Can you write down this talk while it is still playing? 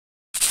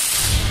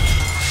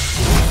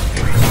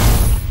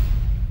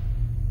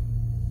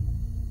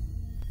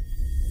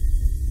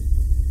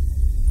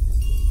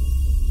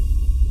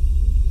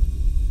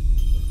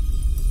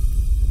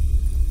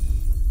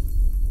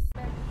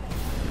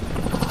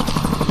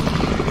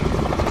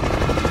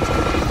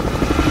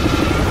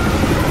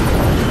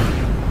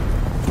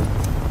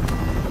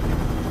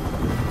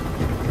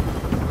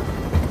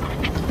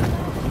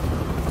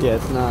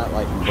it's not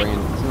like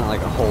it's not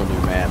like a whole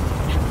new map.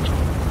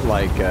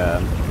 Like,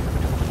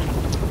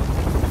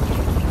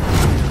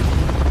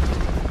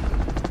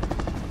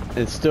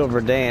 it's still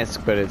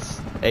Verdansk, but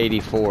it's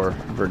 84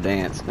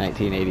 Verdansk,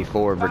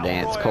 1984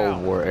 Verdansk,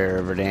 Cold War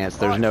era Verdansk.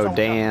 There's no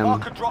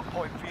dam.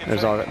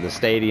 There's all the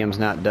stadium's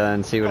not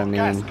done. See what I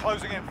mean?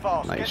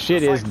 Like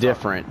shit is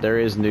different. There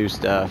is new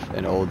stuff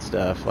and old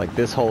stuff. Like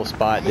this whole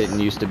spot didn't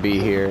used to be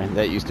here.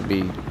 That used to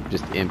be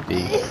just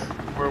empty.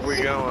 Where are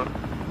we going?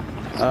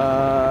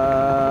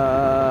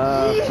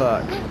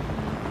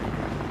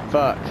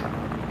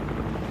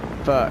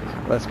 Fuck.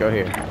 Let's go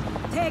here.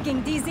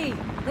 Tagging DZ.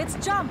 Let's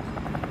jump.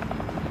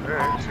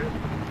 Alright, shit.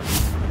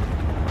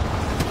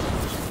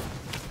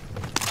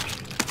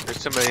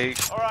 There's somebody.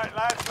 Alright,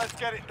 lads, let's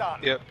get it done.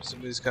 Yep,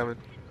 somebody's coming.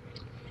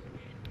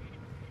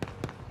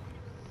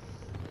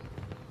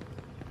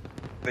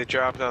 They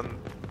dropped on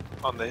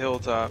the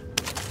hilltop.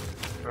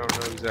 I don't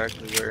know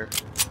exactly where.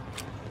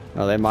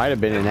 Well, they might have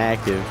been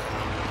inactive.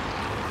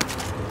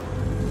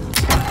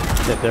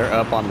 That they're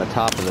up on the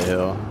top of the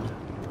hill.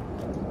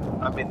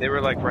 I mean, they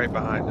were like right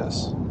behind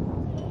us.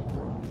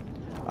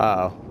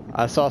 Uh oh.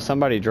 I saw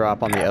somebody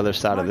drop on the other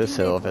side of this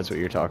hill, if that's what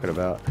you're talking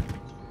about.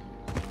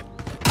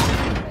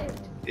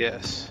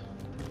 Yes.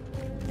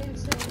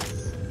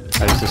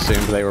 I just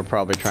assumed they were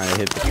probably trying to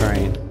hit the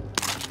train.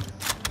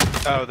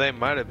 Oh, they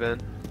might have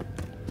been.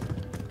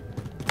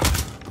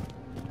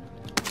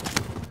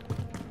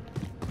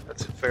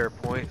 That's a fair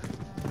point.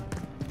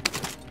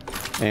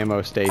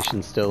 Ammo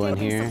station still in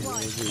here.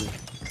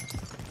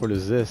 What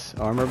is this?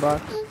 Armor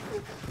box?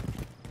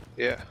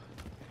 Yeah.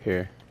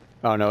 Here.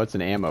 Oh no, it's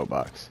an ammo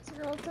box.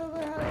 Girl told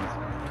her how he's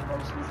running, but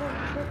she's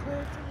having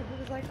triplets, and he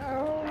was like,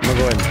 oh. I'm gonna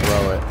go ahead and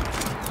throw it.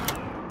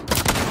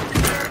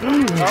 Oh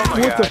my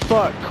What God. the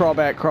fuck? Crawl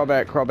back, crawl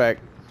back, crawl back.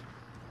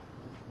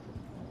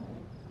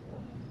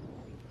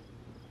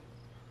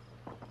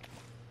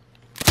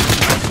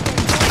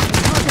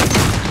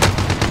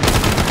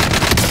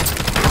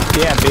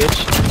 Yeah,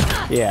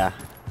 bitch. Yeah.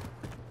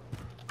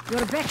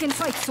 You're back in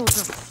fight,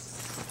 soldier.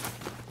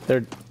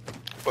 They're...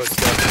 What's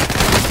that?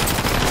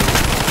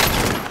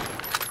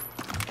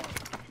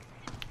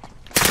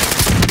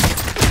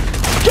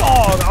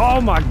 Dog! Oh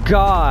my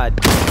god!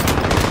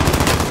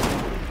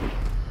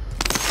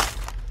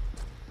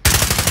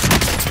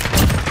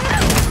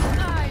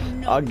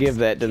 I'll give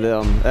that to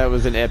them. That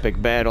was an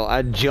epic battle.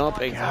 I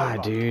jumping.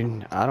 God,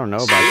 dude. I don't know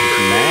about this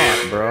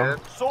map, bro.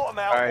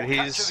 Alright,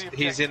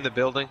 he's in the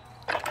building.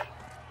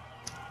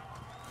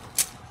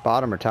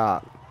 Bottom or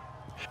top?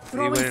 He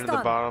went into the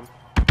bottom.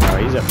 Oh,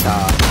 he's up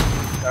top.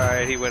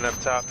 Alright, he went up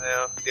top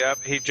now.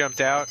 Yep, he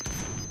jumped out.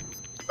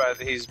 But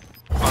he's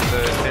on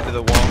the end of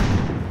the wall.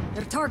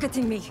 They're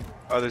targeting me.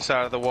 Other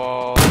side of the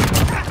wall.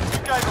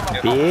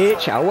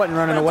 Bitch, I wasn't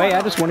running away.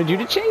 I just wanted you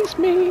to chase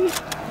me.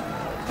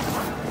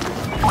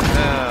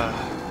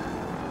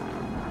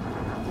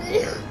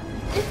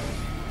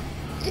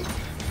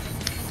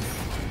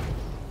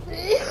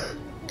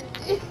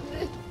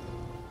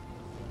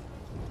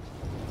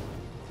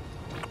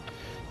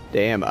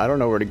 Damn, I don't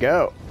know where to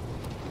go.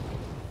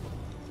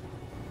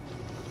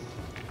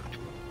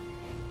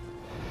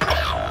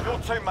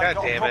 God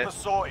damn it.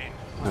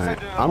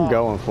 Alright, I'm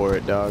going for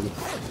it, dog.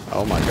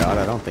 Oh my god,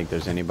 I don't think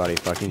there's anybody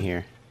fucking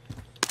here.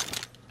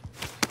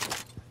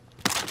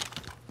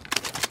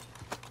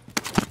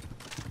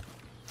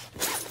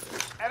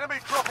 Enemy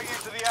dropping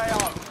into the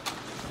AO.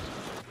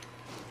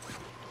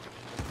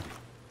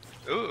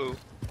 Ooh.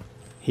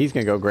 He's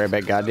gonna go grab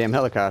that goddamn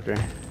helicopter.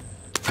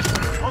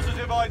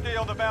 Positive ID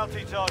on the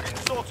bounty target.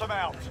 Sort them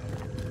out.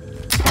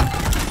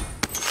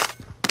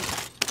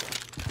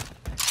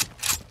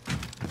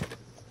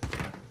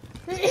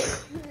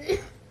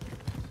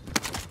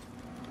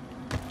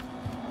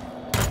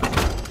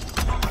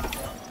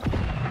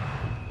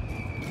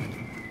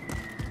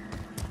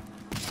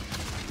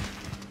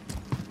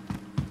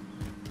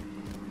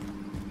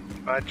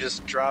 I'd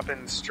just drop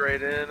in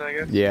straight in, I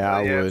guess. Yeah,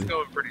 I would. It's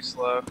going pretty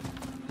slow.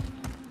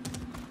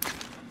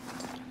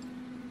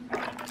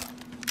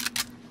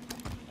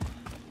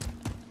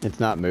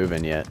 It's not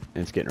moving yet.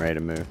 It's getting ready to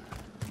move.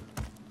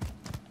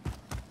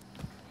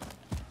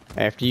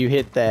 After you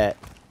hit that,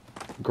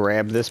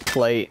 grab this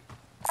plate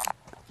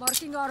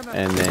Marking armor.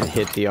 and then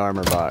hit the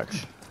armor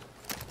box.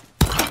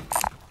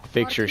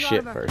 Fix your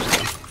shit armor.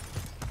 first.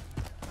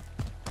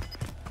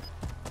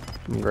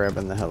 Though. I'm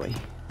grabbing the heli.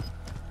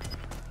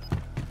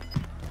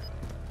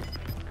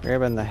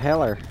 Grabbing the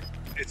heller.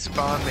 It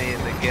spawned me in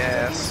the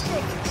gas,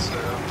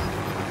 so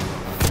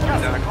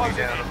knocked me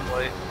down a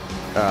plate.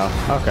 Oh,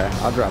 okay.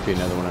 I'll drop you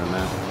another one in a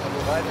minute.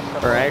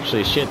 Or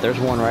actually, shit, there's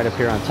one right up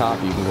here on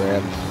top you can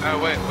grab. Oh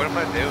wait, what am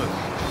I doing?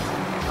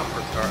 I'm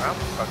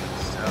fucking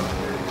stoned,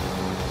 dude.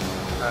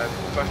 I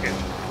fucking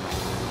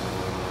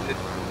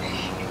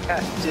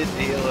did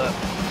deal up.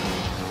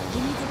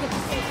 You need to get the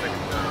safe.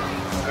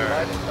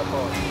 Alright.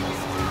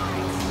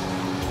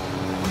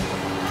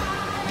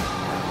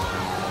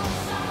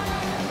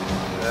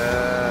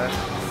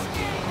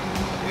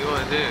 What do you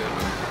want to do?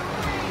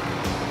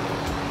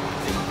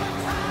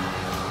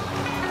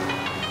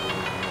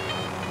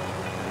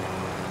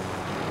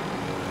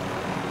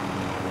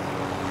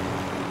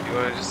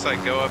 just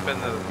like go up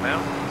into the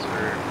mountains,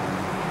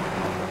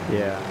 or?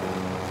 Yeah.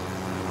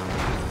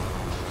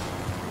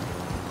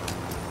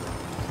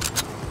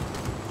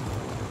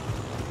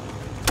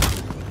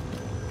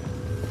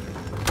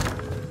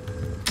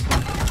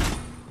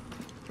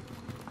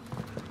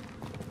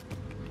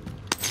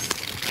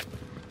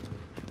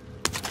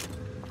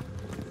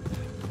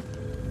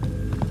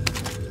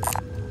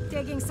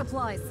 Taking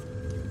supplies.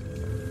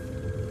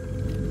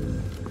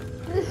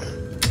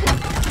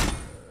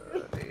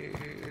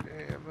 Need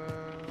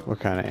ammo. What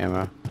kind of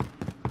ammo?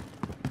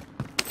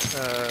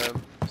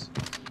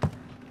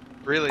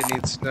 Really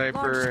need sniper,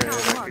 Large and cal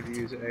I could marked.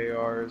 use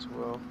AR as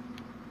well.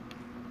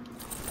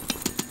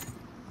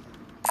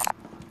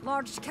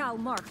 Large cal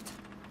marked.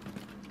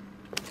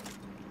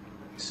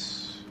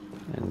 Nice.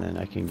 And then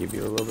I can give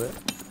you a little bit.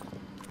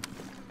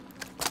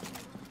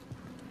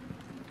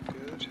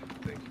 Good,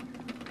 thank you.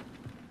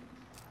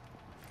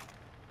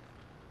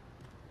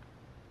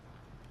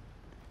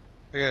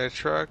 I got a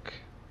truck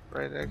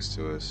right next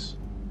to us.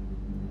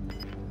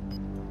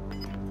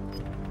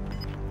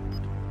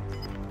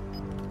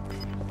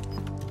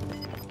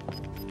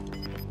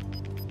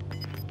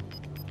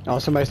 Oh,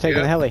 somebody's taking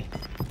Yep. the heli.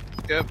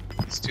 Yep,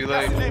 it's too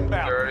late. Gas is They're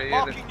inbound. already in it.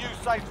 Marking new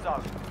safe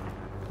zone.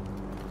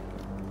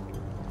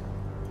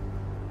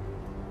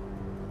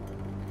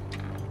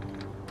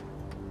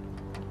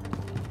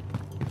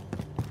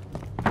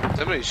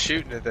 Somebody's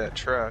shooting at that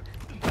truck.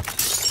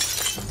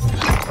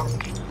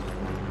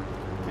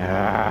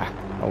 Ah,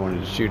 I wanted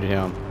to shoot at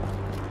him.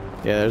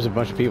 Yeah, there's a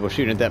bunch of people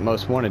shooting at that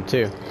most wanted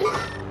too.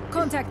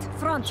 Contact,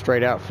 front.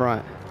 Straight out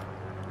front.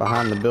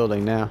 Behind the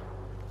building now.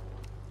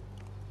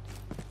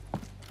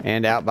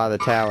 And out by the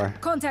tower.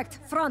 Contact,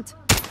 front.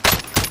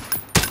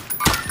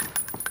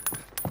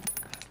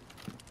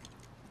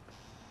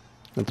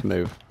 Let's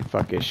move.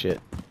 Fuck this shit.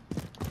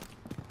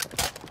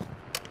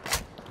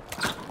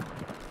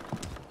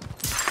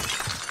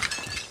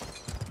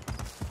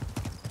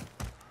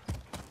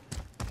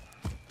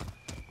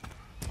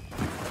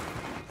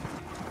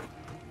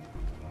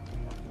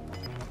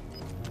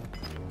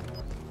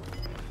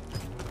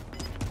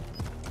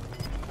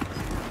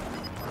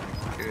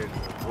 Get in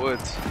the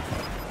woods.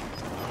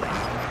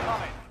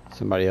 Coming.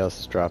 Somebody else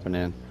is dropping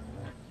in.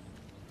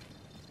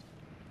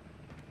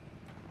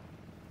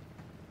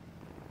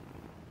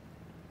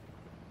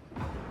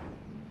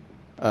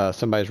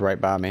 Somebody's right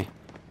by me.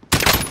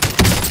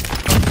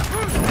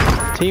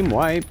 Team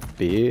wipe,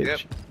 bitch. Yep.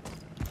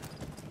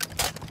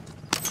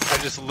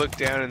 I just looked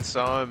down and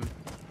saw him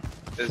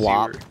as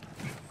Flop. you were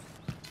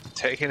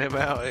taking him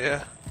out,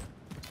 yeah.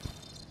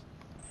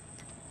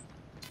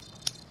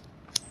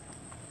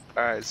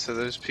 Alright, so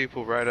there's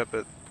people right up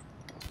there.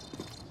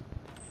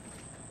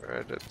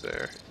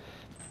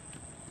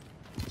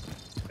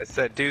 It's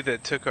that dude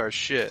that took our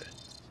shit.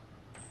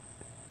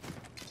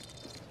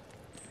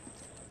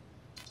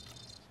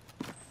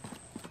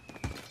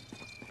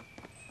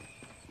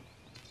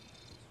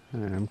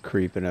 Alright, I'm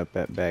creeping up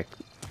that back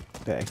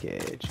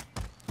edge.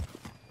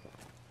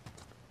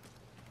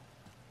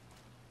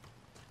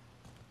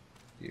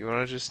 You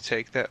wanna just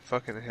take that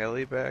fucking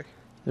heli back?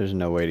 There's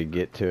no way to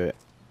get to it.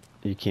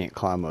 You can't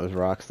climb those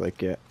rocks like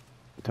that,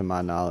 to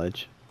my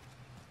knowledge.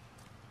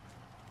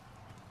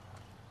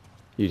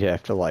 You'd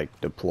have to like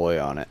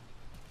deploy on it.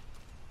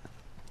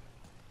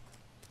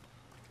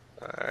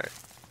 Alright.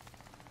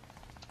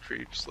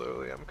 Creep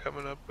slowly, I'm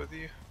coming up with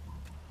you.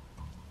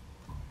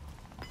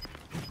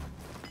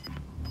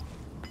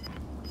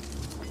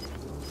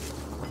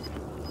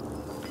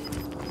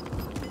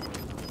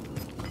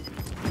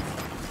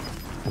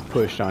 I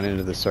pushed on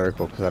into the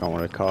circle because I don't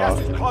want to Gas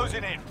cough. is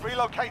closing in.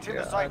 Relocating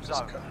the I safe just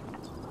zone. got-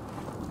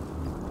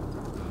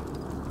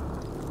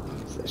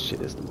 That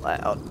shit is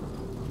loud.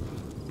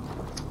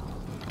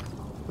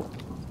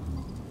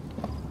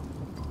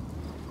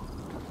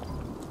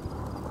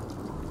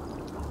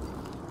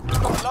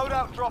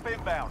 Loadout drop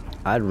inbound.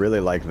 I'd really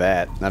like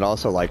that. I'd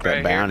also like that Right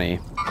here. bounty,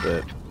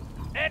 but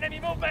Enemy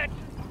movement.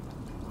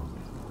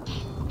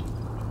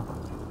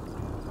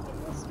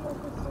 Let's smoke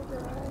a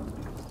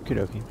cigarette.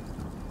 kudoki.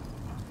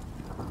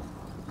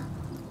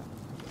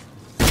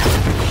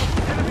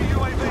 Enemy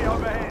UAV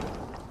overhead.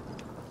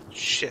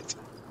 Shit.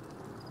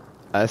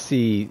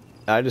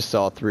 I just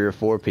saw 3 or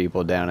 4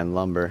 people down in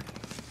lumber.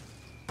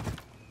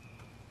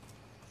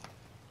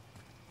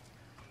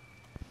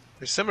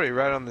 There's somebody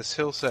right on this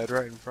hillside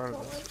right in front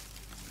of us.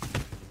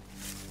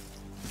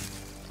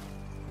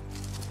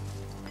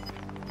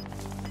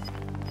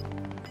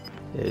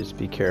 Yeah, just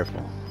be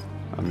careful.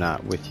 I'm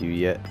not with you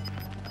yet.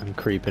 I'm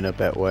creeping up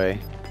that way.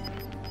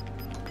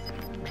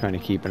 I'm trying to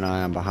keep an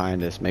eye on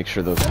behind us. Make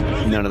sure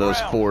none of those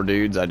 4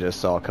 dudes I just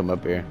saw come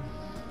up here.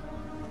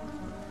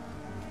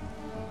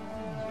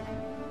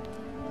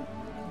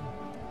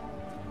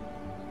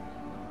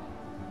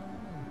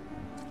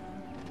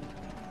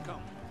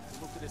 Come,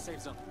 move to the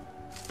safe zone.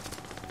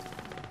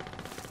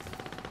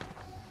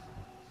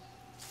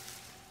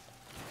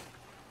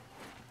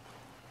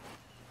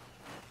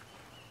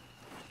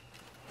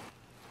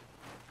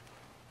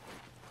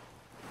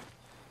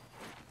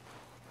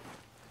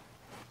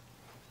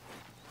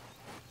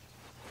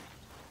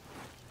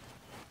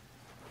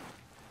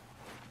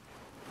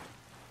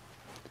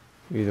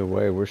 Either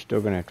way, we're still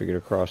gonna have to get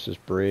across this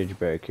bridge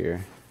back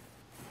here.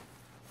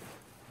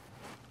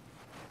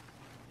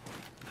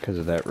 Because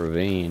of that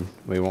ravine.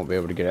 We won't be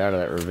able to get out of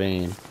that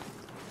ravine.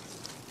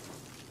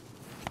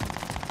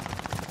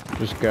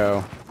 Just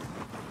go.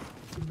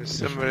 There's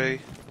somebody.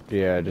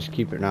 Yeah, just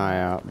keep an eye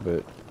out,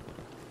 but...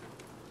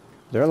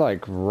 They're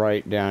like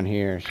right down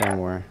here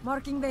somewhere.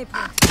 Marking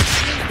waypoint.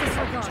 Please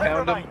disregard.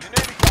 Found him. You're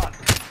nearly done.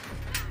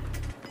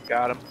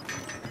 Got him.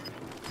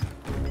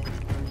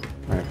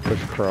 Alright,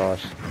 push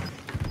across.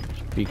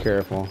 Just be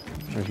careful.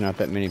 There's not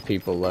that many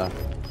people left.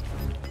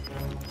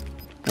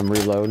 I'm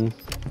reloading.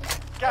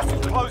 Gas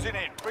is closing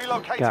in.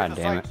 Relocating God the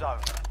damn safe it. zone.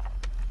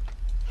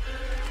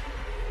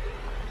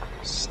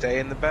 Stay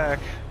in the back.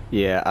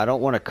 Yeah, I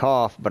don't want to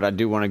cough, but I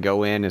do want to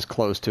go in as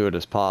close to it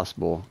as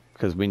possible.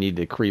 Because we need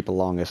to creep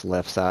along this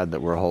left side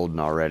that we're holding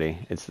already.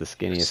 It's the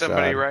skinniest There's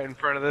somebody side. right in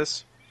front of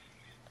this.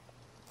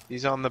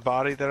 He's on the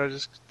body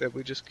that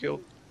we just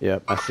killed.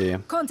 Yep, I see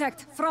him.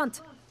 Contact front.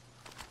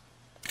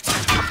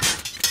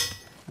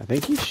 I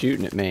think he's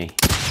shooting at me.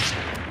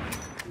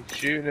 He's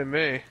shooting at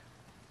me.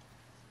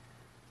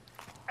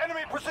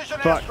 Enemy precision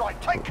Fuck.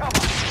 airstrike. Take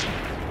cover.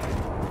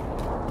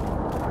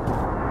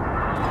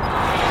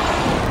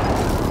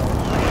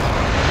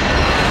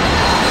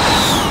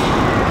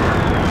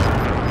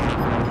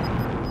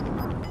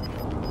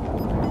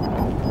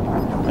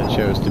 I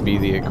chose to be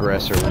the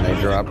aggressor when they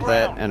dropped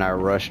that, and I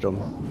rushed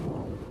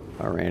them.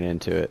 I ran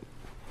into it.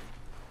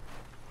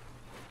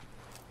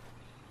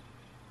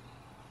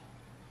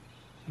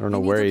 I don't know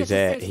We need where to he's get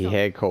to at. safe He zone.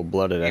 had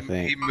cold-blooded, I He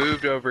think.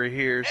 moved over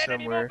here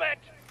somewhere.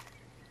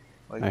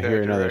 Like I that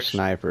hear another direction.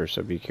 sniper,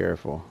 so be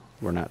careful.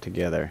 We're not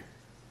together.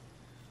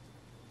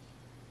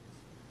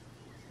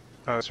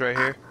 Oh, it's right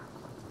here.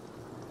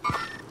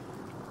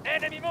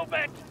 Enemy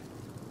movement!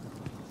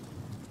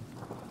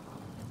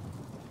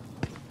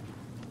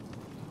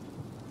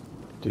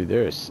 Dude,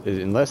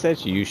 unless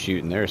that's you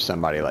shooting, there's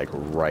somebody like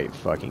right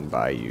fucking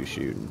by you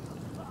shooting.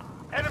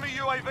 Enemy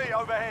UAV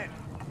overhead.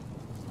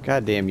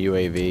 Goddamn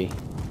UAV.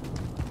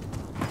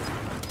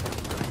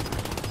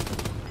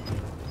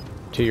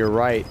 To your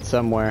right,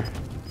 somewhere.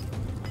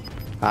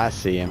 I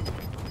see him.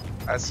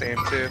 I see him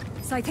too.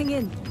 Sighting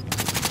in.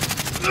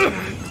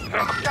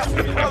 Gas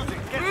is closing.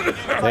 Get to the new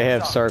safe They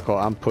have zone. circle.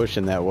 I'm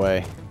pushing that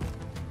way.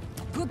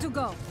 Good to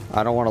go.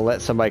 I don't want to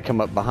let somebody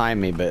come up behind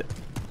me, but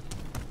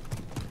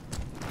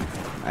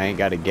I ain't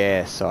got a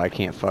gas, so I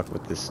can't fuck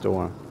with this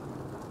storm.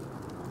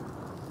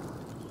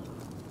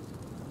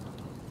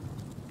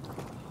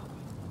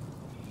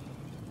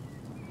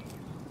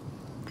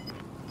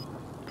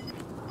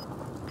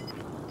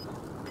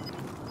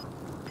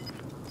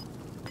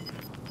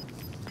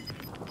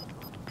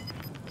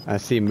 I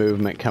see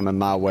movement coming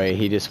my way.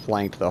 He just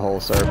flanked the whole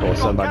circle. Got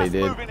Somebody gas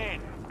did. moving in.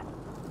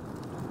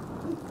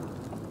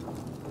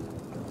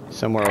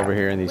 Somewhere over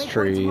here in these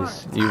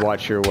trees. You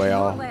watch your way Your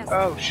off. last.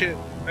 Oh shit!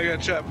 I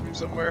got shot from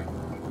somewhere.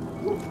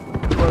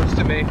 Close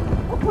to me.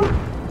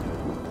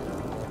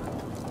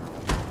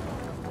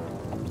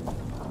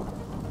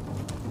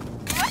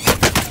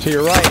 To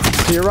your right.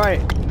 To your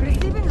right.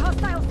 Receiving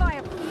hostile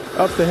fire.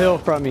 Up the hill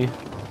from you.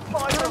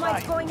 Fire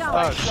Thermite remain. going Oh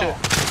out. shit!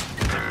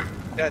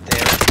 God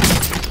damn it!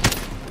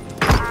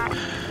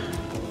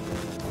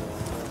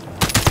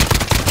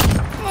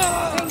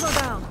 Tango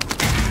down.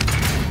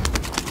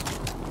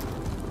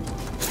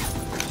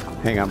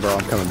 Hang on, bro.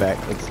 I'm coming back.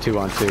 It's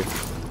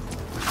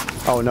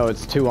 2-on-2. Oh no,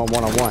 it's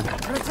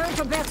 2-on-1-on-1. Return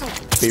to battle.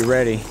 Be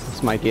ready.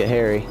 This might get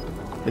hairy.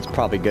 It's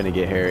probably gonna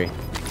get hairy.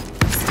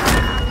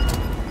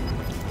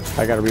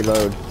 I gotta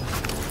reload.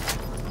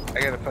 I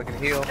gotta fucking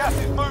heal. Gas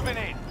is moving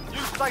in. New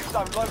safe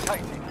zone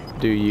located.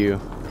 Do you?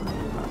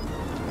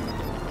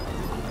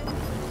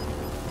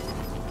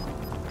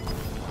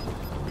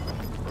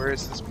 Where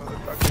is this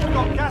motherfucker?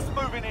 Got gas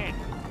moving in.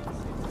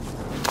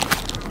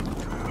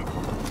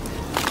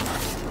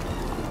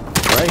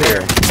 Right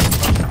here.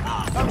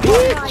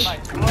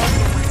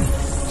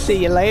 See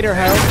you later,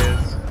 ho. There it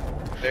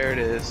is. There it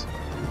is.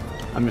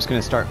 I'm just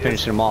gonna start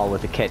finishing them all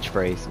with a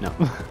catchphrase. No.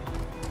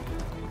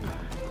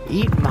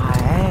 Eat my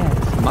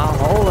ass. My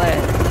whole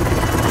ass.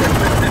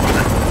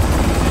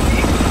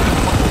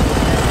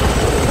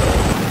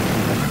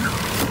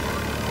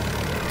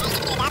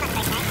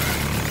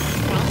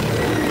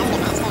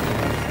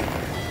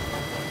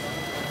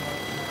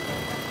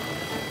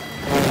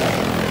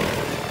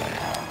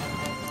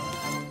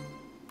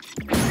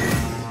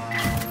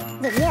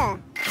 Yeah.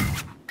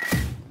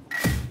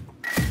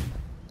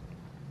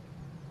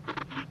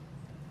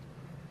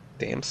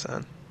 Damn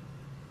son.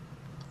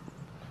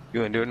 You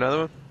wanna do another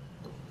one?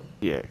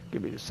 Yeah,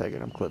 give me a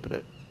second. I'm clipping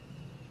it.